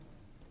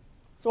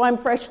So I'm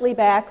freshly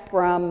back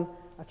from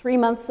a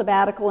 3-month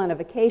sabbatical and a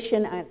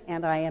vacation,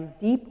 and I am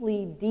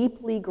deeply,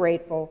 deeply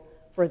grateful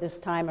for this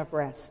time of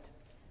rest,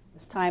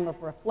 this time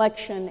of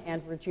reflection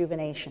and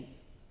rejuvenation.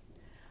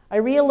 I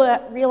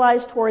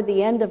realized toward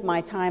the end of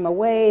my time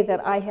away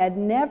that I had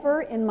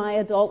never in my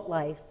adult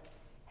life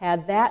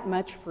had that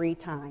much free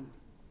time.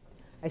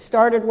 I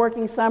started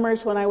working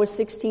summers when I was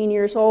 16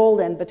 years old,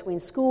 and between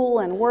school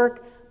and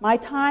work, my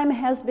time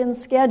has been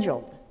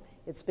scheduled.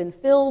 It's been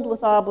filled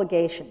with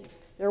obligations.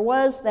 There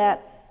was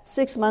that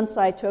 6 months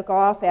I took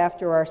off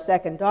after our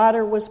second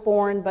daughter was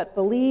born, but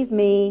believe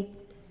me,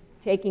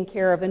 taking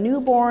care of a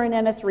newborn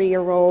and a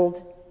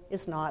 3-year-old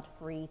is not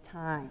free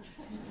time.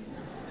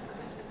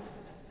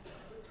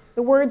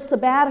 The word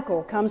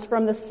sabbatical comes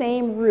from the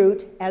same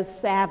root as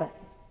Sabbath.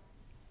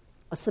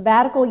 A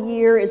sabbatical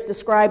year is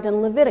described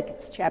in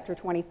Leviticus chapter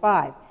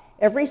 25.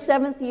 Every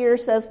 7th year,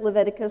 says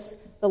Leviticus,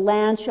 the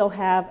land shall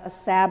have a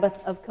Sabbath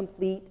of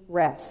complete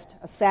rest,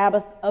 a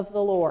Sabbath of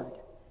the Lord.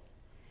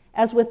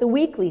 As with the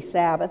weekly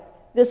Sabbath,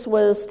 this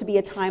was to be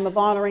a time of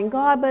honoring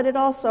God, but it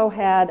also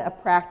had a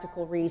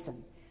practical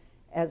reason.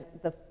 As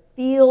the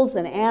fields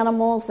and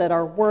animals that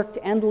are worked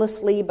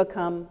endlessly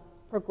become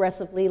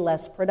progressively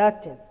less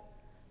productive.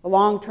 The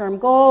long-term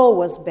goal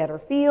was better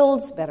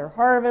fields, better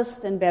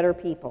harvest, and better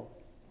people.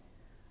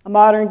 A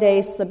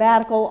modern-day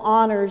sabbatical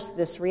honors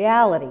this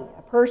reality.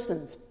 A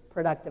person's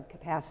productive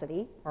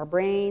capacity, our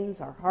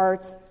brains, our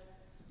hearts,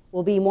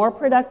 will be more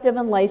productive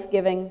and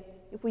life-giving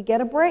if we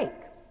get a break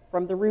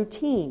from the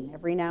routine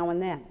every now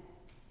and then.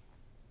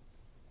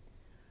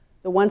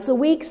 The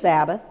once-a-week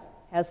Sabbath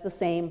has the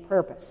same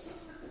purpose,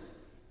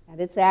 and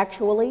it's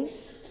actually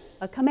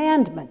a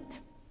commandment,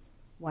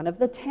 one of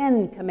the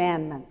 10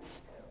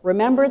 commandments.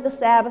 Remember the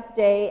Sabbath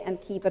day and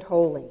keep it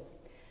holy.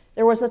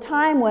 There was a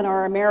time when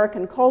our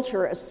American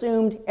culture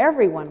assumed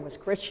everyone was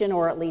Christian,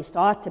 or at least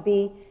ought to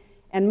be,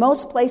 and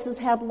most places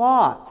had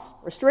laws,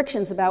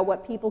 restrictions about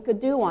what people could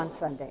do on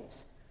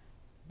Sundays.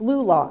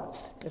 Blue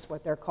laws is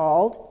what they're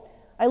called.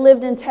 I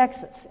lived in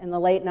Texas in the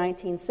late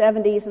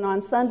 1970s, and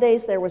on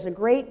Sundays there was a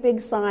great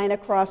big sign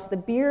across the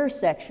beer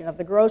section of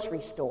the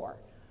grocery store.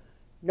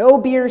 No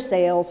beer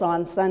sales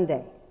on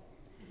Sunday.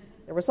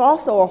 There was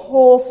also a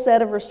whole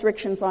set of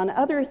restrictions on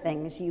other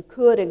things you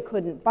could and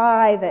couldn't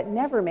buy that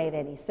never made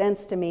any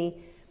sense to me.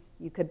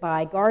 You could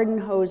buy garden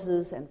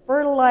hoses and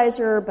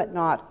fertilizer, but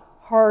not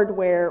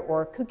hardware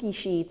or cookie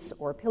sheets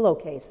or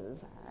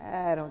pillowcases.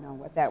 I don't know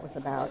what that was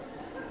about.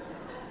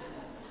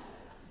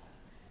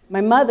 My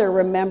mother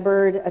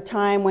remembered a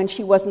time when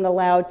she wasn't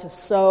allowed to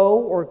sew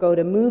or go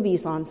to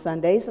movies on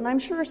Sundays, and I'm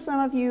sure some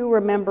of you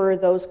remember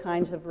those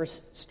kinds of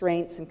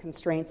restraints and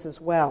constraints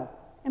as well,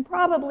 and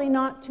probably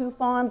not too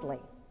fondly.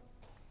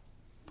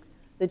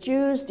 The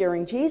Jews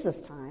during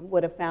Jesus' time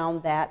would have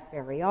found that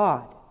very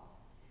odd.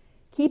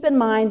 Keep in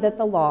mind that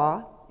the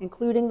law,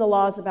 including the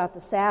laws about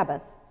the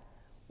Sabbath,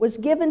 was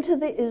given to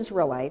the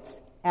Israelites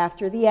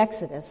after the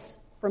Exodus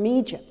from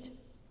Egypt.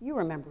 You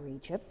remember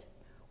Egypt.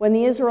 When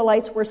the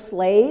Israelites were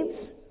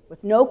slaves,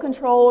 with no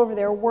control over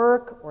their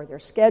work or their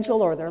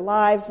schedule or their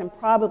lives, and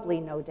probably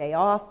no day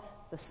off,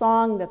 the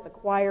song that the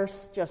choir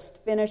just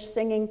finished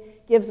singing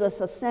gives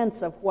us a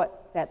sense of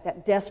what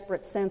that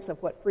desperate sense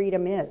of what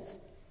freedom is.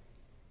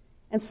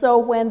 And so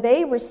when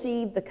they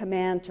received the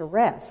command to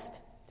rest,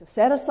 to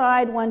set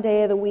aside one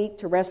day of the week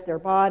to rest their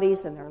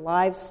bodies and their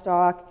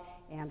livestock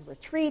and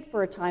retreat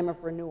for a time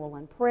of renewal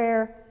and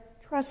prayer,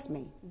 trust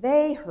me,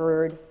 they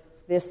heard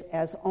this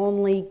as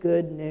only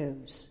good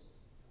news.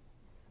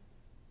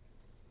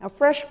 Now,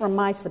 fresh from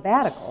my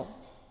sabbatical,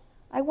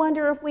 I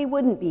wonder if we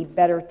wouldn't be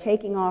better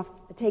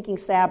taking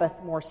Sabbath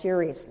more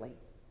seriously.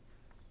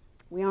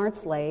 We aren't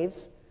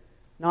slaves,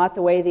 not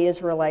the way the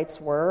Israelites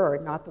were, or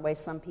not the way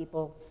some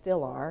people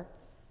still are,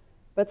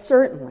 but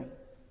certainly,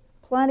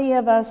 plenty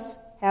of us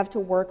have to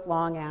work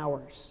long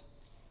hours,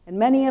 and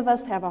many of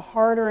us have a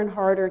harder and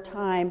harder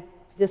time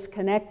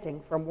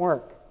disconnecting from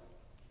work.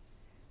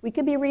 We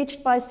can be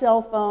reached by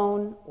cell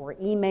phone or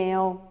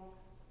email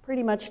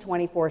pretty much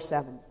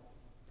 24/7.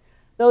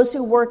 Those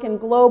who work in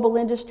global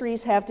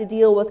industries have to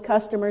deal with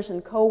customers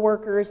and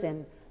coworkers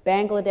in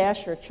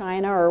Bangladesh or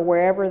China or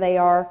wherever they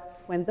are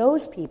when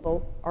those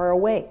people are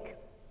awake.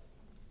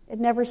 It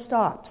never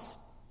stops.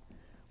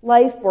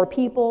 Life for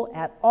people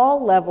at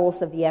all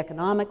levels of the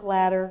economic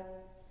ladder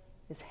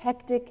is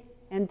hectic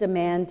and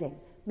demanding.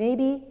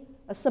 Maybe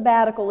a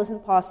sabbatical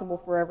isn't possible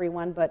for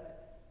everyone, but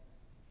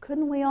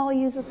couldn't we all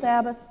use a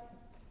Sabbath?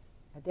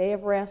 A day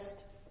of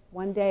rest,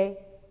 one day?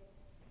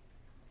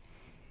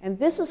 And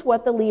this is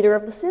what the leader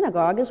of the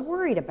synagogue is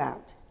worried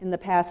about in the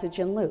passage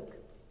in Luke.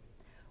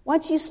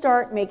 Once you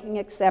start making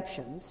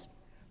exceptions,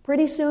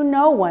 pretty soon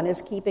no one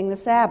is keeping the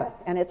Sabbath.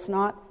 And it's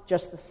not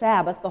just the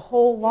Sabbath, the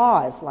whole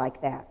law is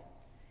like that.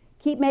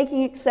 Keep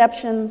making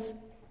exceptions,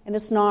 and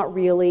it's not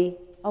really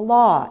a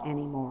law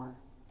anymore.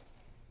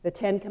 The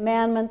 10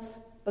 Commandments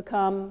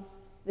become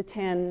the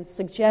 10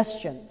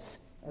 suggestions,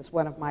 as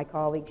one of my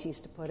colleagues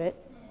used to put it.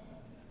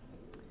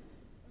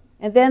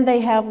 And then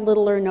they have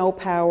little or no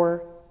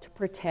power to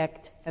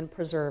protect and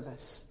preserve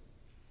us.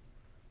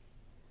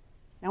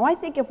 Now, I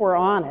think if we're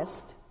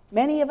honest,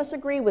 many of us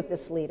agree with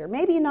this leader,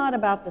 maybe not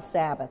about the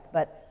Sabbath,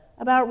 but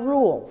about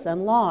rules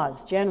and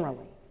laws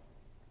generally.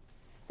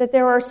 That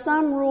there are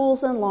some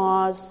rules and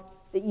laws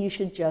that you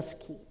should just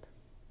keep,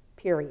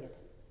 period.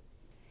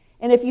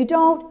 And if you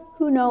don't,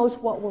 who knows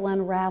what will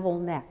unravel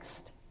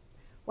next?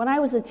 When I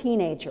was a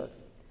teenager,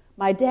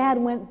 my dad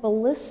went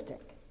ballistic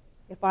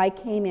if I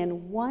came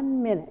in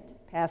 1 minute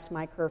past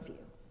my curfew.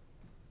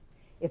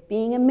 If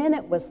being a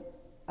minute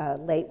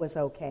late was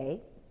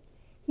okay,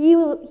 he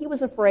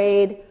was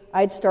afraid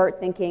I'd start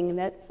thinking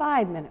that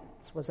 5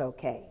 minutes was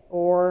okay,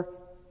 or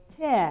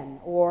 10,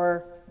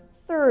 or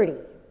 30.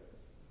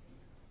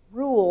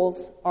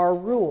 Rules are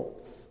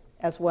rules,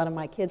 as one of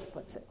my kids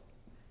puts it.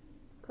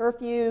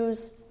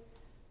 Curfews,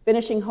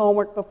 finishing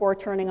homework before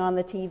turning on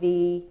the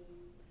TV,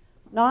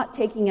 not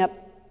taking up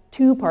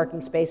 2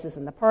 parking spaces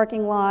in the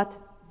parking lot,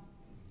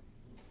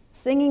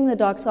 singing the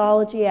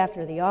doxology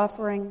after the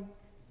offering,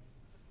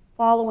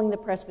 following the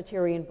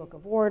Presbyterian Book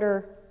of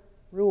Order.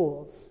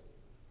 Rules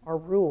are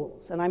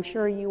rules, and I'm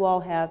sure you all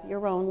have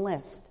your own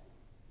list.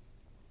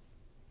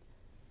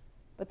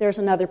 But there's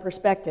another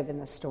perspective in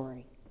this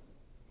story.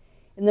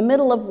 In the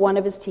middle of one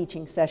of his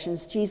teaching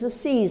sessions, Jesus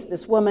sees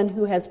this woman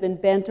who has been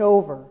bent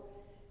over,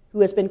 who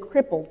has been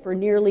crippled for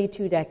nearly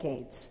 2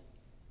 decades.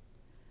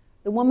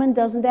 The woman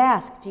doesn't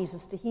ask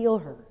Jesus to heal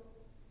her.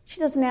 She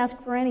doesn't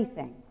ask for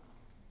anything.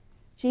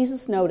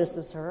 Jesus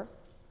notices her,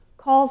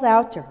 calls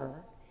out to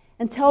her,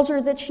 and tells her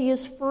that she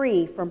is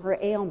free from her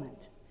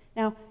ailment.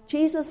 Now,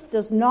 Jesus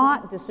does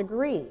not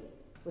disagree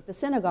with the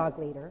synagogue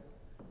leader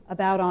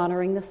about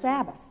honoring the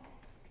Sabbath.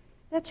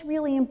 That's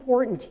really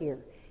important here.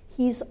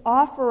 He's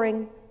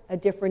offering a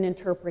different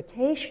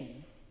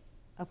interpretation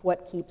of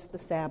what keeps the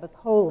Sabbath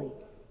holy.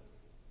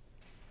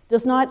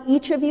 Does not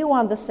each of you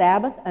on the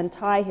Sabbath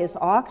untie his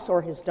ox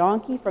or his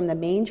donkey from the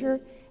manger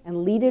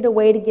and lead it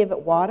away to give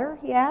it water,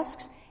 he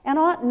asks? And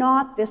ought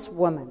not this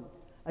woman,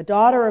 a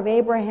daughter of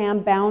Abraham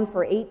bound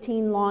for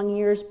 18 long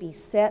years, be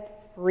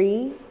set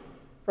free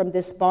from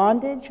this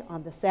bondage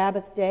on the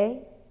Sabbath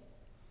day?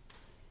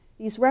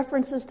 These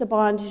references to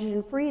bondage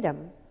and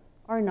freedom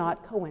are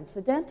not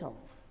coincidental.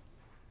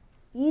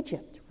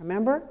 Egypt,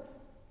 remember?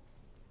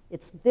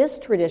 It's this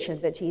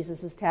tradition that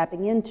Jesus is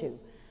tapping into,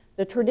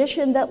 the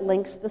tradition that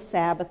links the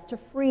Sabbath to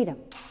freedom,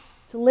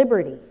 to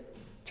liberty,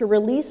 to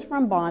release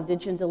from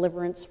bondage and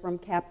deliverance from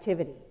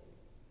captivity.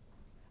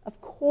 Of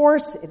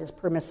course it is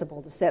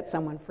permissible to set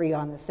someone free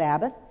on the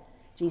Sabbath,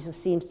 Jesus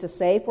seems to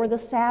say, for the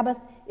Sabbath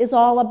is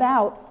all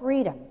about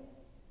freedom.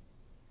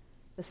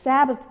 The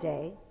Sabbath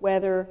day,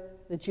 whether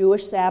the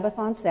Jewish Sabbath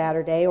on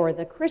Saturday or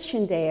the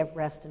Christian day of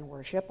rest and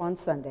worship on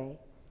Sunday,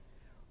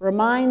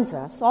 reminds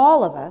us,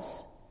 all of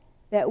us,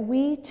 that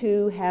we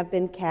too have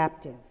been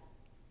captive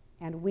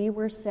and we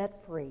were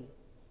set free,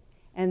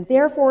 and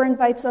therefore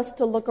invites us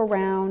to look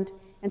around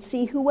and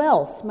see who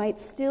else might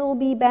still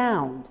be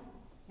bound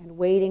and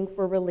waiting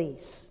for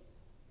release.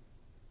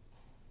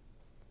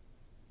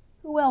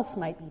 Who else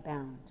might be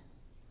bound?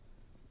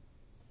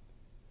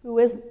 Who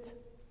isn't?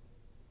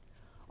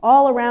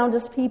 All around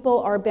us, people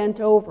are bent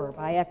over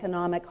by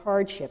economic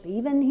hardship,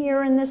 even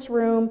here in this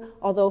room,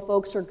 although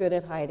folks are good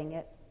at hiding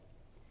it.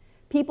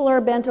 People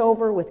are bent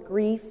over with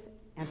grief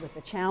and with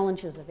the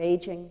challenges of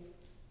aging.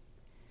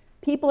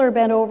 People are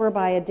bent over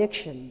by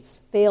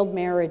addictions, failed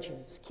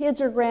marriages,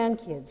 kids or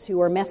grandkids who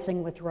are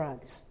messing with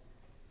drugs.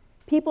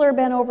 People are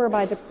bent over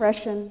by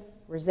depression,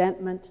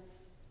 resentment,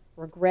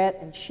 regret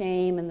and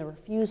shame, and the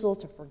refusal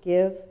to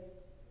forgive.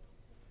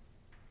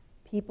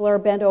 People are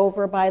bent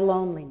over by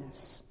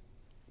loneliness,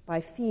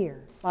 by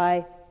fear,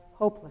 by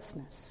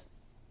hopelessness.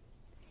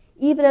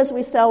 Even as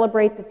we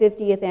celebrate the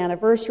 50th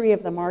anniversary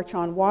of the March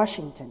on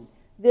Washington,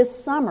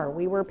 this summer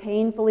we were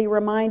painfully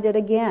reminded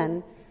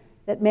again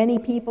that many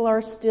people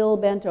are still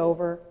bent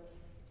over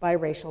by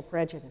racial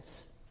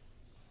prejudice.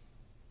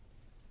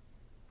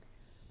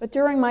 But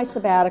during my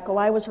sabbatical,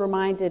 I was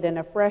reminded in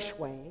a fresh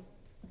way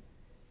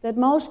that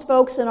most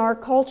folks in our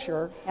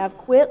culture have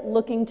quit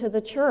looking to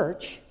the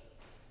church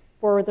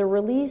for the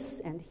release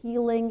and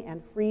healing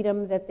and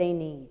freedom that they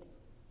need.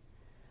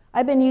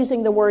 I've been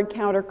using the word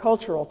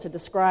countercultural to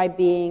describe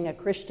being a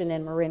Christian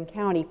in Marin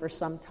County for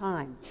some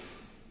time.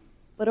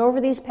 But over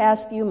these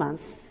past few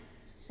months,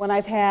 when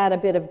I've had a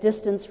bit of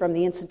distance from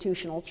the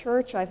institutional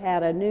church, I've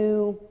had a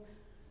new,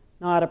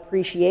 not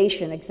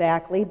appreciation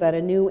exactly, but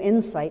a new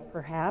insight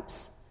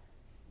perhaps,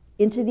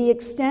 into the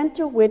extent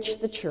to which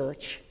the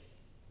church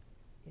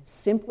is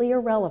simply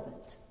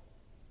irrelevant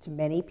to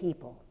many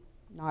people,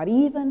 not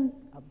even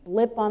a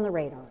blip on the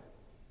radar.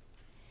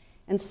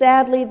 And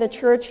sadly, the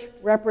church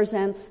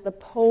represents the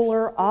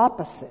polar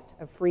opposite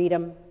of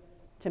freedom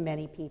to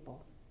many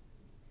people.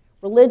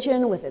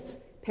 Religion, with its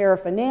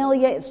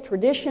paraphernalia, its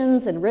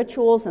traditions and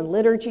rituals and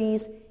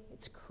liturgies,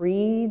 its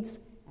creeds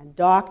and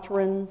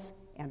doctrines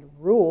and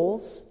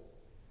rules,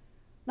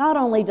 not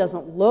only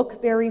doesn't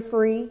look very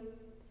free,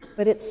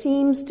 but it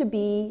seems to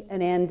be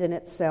an end in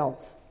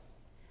itself.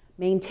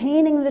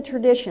 Maintaining the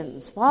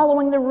traditions,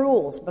 following the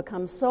rules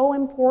becomes so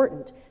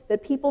important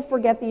that people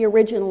forget the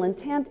original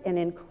intent and,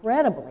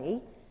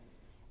 incredibly,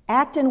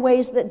 act in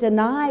ways that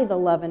deny the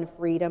love and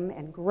freedom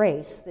and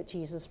grace that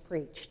Jesus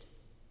preached.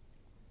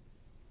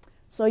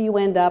 So you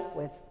end up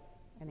with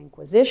an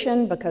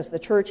inquisition because the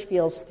church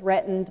feels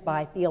threatened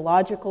by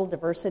theological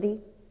diversity.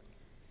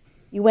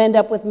 You end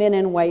up with men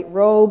in white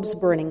robes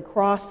burning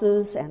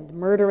crosses and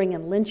murdering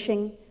and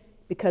lynching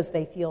because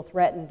they feel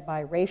threatened by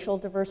racial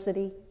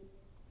diversity.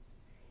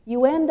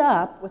 You end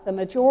up with the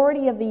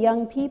majority of the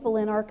young people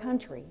in our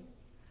country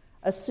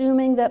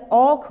assuming that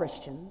all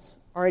Christians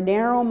are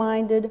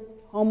narrow-minded,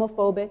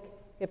 homophobic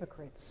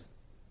hypocrites.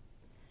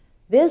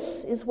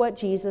 This is what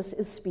Jesus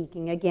is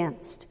speaking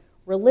against: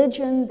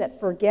 religion that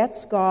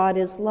forgets God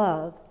is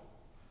love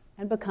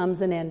and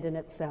becomes an end in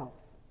itself.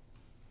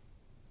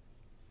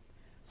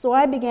 So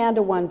I began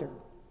to wonder,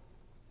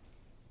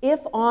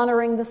 if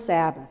honoring the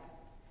Sabbath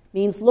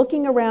means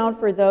looking around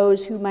for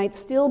those who might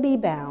still be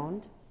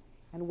bound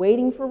and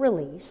waiting for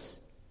release,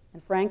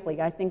 and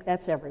frankly, I think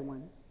that's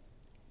everyone,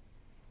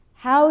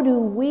 how do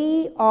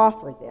we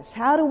offer this?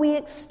 How do we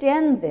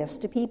extend this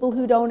to people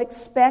who don't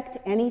expect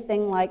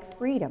anything like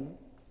freedom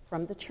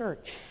from the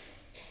church?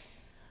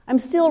 I'm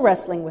still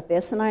wrestling with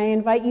this, and I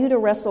invite you to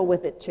wrestle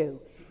with it too.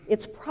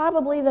 It's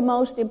probably the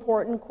most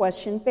important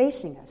question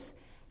facing us.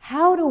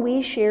 How do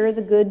we share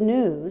the good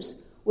news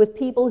with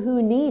people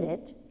who need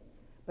it,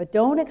 but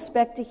don't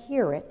expect to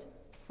hear it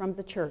from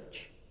the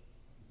church?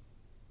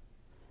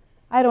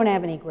 I don't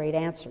have any great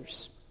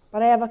answers,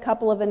 but I have a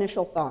couple of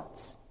initial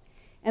thoughts,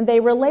 and they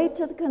relate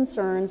to the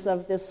concerns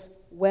of this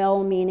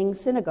well-meaning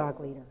synagogue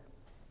leader.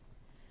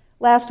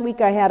 Last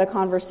week I had a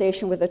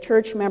conversation with a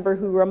church member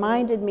who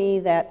reminded me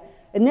that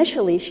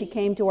initially she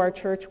came to our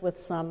church with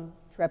some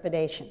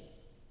trepidation.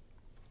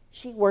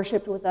 She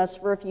worshiped with us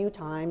for a few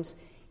times,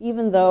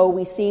 even though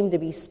we seemed to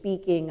be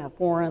speaking a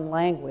foreign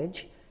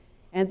language,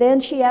 and then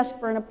she asked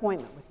for an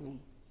appointment with me.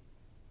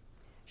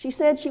 She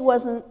said she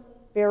wasn't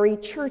very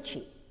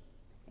churchy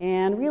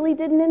and really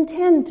didn't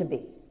intend to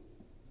be.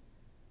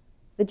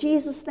 The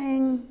Jesus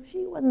thing,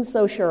 she wasn't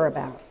so sure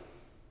about.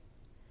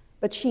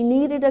 But she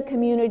needed a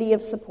community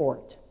of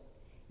support,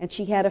 and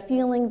she had a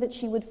feeling that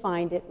she would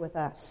find it with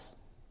us.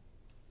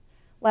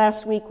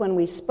 Last week when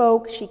we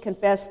spoke, she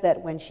confessed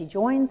that when she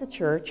joined the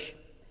church,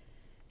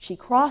 she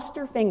crossed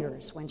her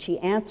fingers when she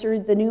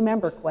answered the new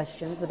member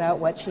questions about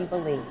what she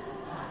believed.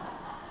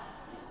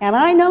 And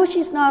I know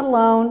she's not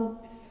alone.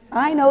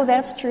 I know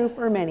that's true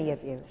for many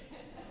of you.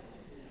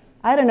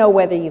 I don't know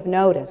whether you've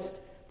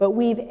noticed, but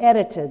we've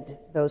edited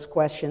those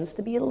questions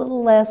to be a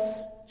little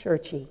less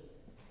churchy.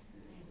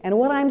 And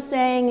what I'm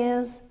saying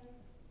is,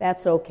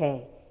 that's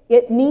okay.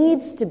 It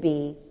needs to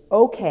be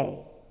okay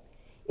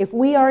if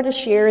we are to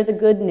share the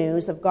good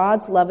news of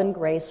God's love and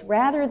grace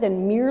rather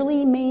than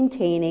merely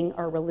maintaining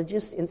our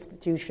religious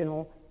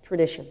institutional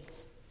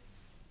traditions.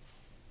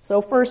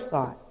 So first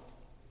thought,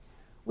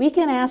 we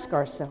can ask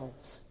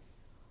ourselves,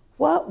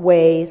 what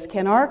ways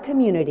can our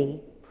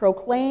community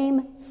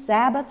proclaim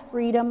Sabbath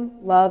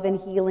freedom, love, and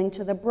healing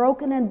to the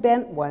broken and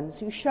bent ones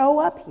who show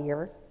up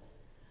here,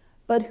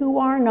 but who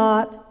are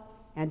not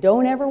and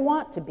don't ever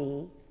want to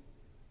be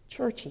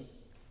churchy?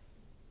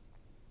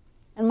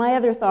 And my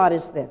other thought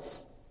is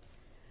this.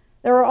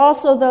 There are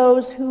also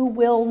those who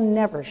will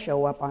never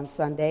show up on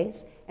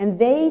Sundays, and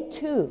they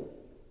too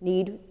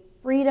need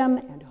freedom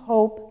and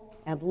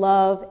hope and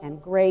love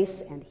and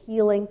grace and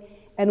healing,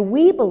 and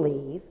we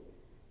believe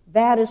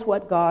that is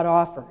what God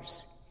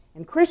offers.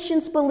 And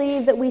Christians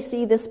believe that we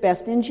see this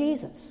best in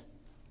Jesus.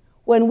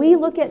 When we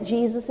look at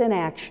Jesus in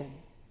action,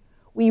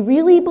 we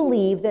really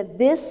believe that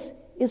this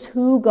is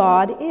who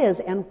God is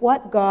and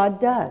what God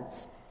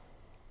does.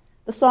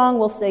 The song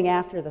we'll sing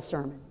after the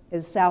sermon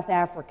is South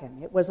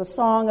African. It was a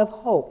song of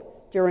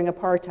hope during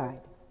apartheid.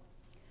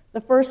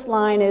 The first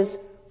line is,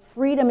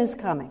 "Freedom is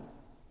coming."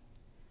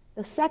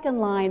 The second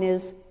line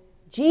is,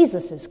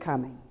 "Jesus is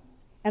coming."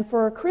 And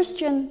for a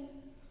Christian,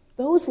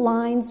 those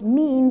lines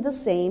mean the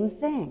same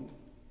thing.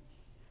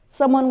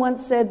 Someone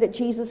once said that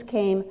Jesus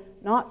came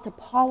not to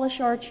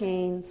polish our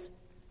chains,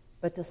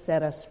 but to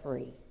set us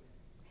free.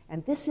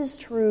 And this is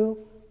true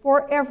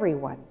for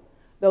everyone,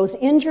 those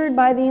injured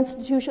by the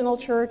institutional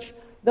church,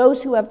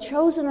 those who have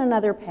chosen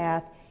another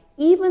path,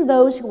 even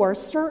those who are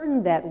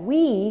certain that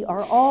we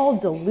are all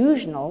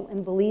delusional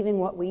in believing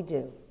what we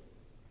do.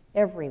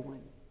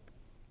 Everyone.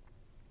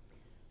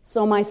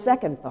 So my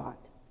second thought,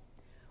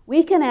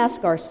 we can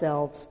ask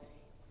ourselves,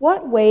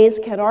 what ways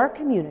can our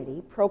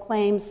community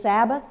proclaim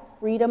Sabbath,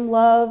 freedom,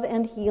 love,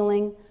 and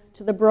healing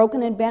to the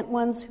broken and bent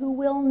ones who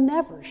will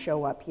never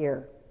show up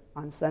here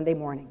on Sunday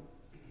morning?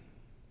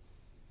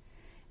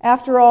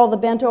 After all, the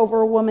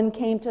bent-over woman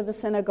came to the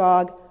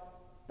synagogue,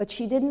 but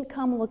she didn't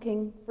come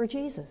looking for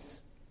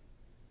Jesus.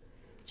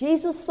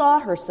 Jesus saw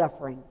her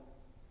suffering.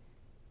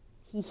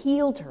 He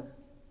healed her.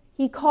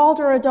 He called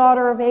her a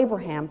daughter of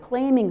Abraham,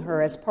 claiming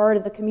her as part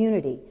of the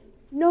community.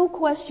 No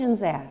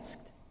questions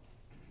asked.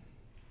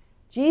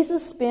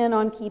 Jesus' spin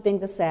on keeping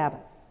the Sabbath,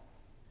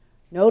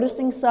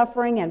 noticing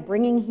suffering and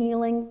bringing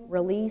healing,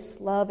 release,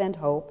 love, and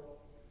hope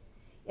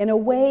in a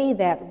way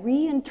that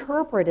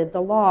reinterpreted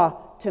the law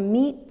to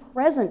meet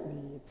present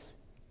needs,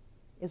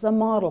 is a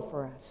model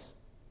for us.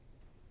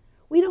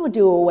 We don't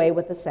do away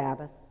with the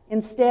Sabbath.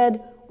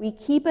 Instead, we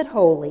keep it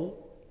holy,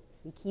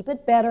 we keep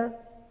it better,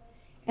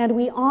 and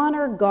we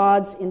honor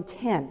God's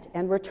intent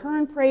and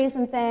return praise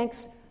and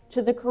thanks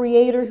to the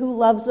Creator who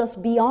loves us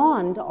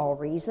beyond all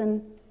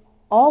reason,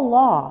 all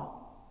law,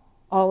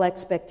 all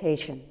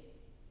expectation.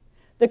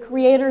 The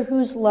Creator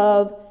whose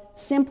love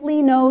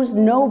simply knows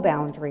no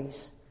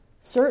boundaries,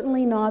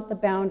 certainly not the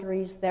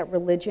boundaries that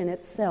religion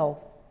itself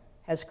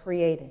has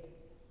created.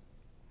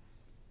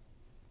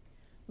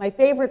 My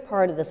favorite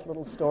part of this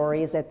little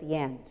story is at the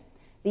end.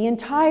 The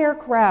entire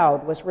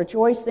crowd was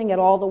rejoicing at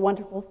all the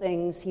wonderful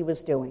things he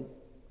was doing.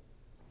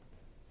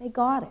 They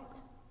got it.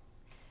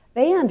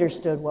 They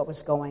understood what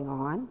was going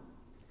on.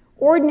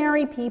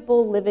 Ordinary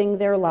people living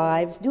their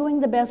lives,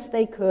 doing the best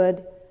they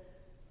could,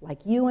 like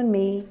you and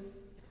me,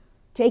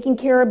 taking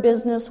care of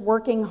business,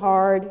 working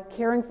hard,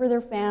 caring for their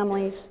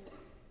families,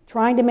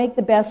 trying to make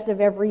the best of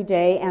every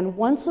day, and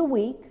once a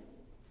week,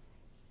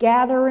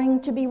 gathering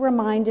to be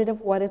reminded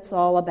of what it's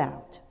all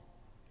about,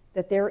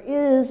 that there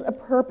is a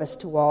purpose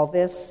to all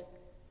this,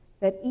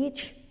 that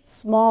each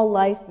small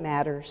life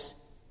matters,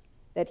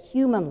 that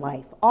human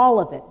life, all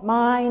of it,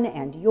 mine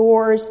and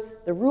yours,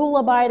 the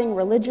rule-abiding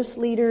religious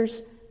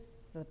leaders,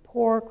 the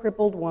poor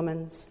crippled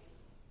woman's,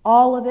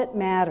 all of it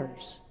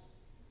matters.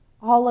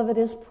 All of it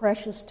is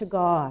precious to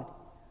God,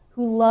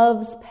 who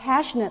loves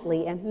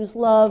passionately and whose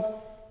love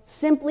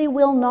simply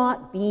will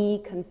not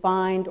be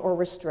confined or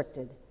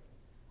restricted,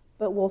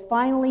 but will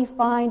finally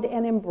find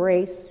and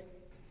embrace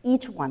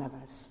each one of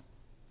us.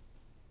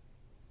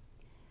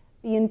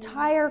 The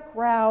entire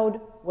crowd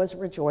was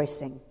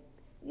rejoicing.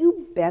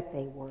 You bet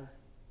they were.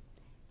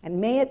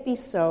 And may it be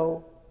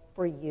so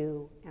for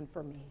you and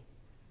for me.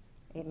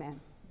 Amen.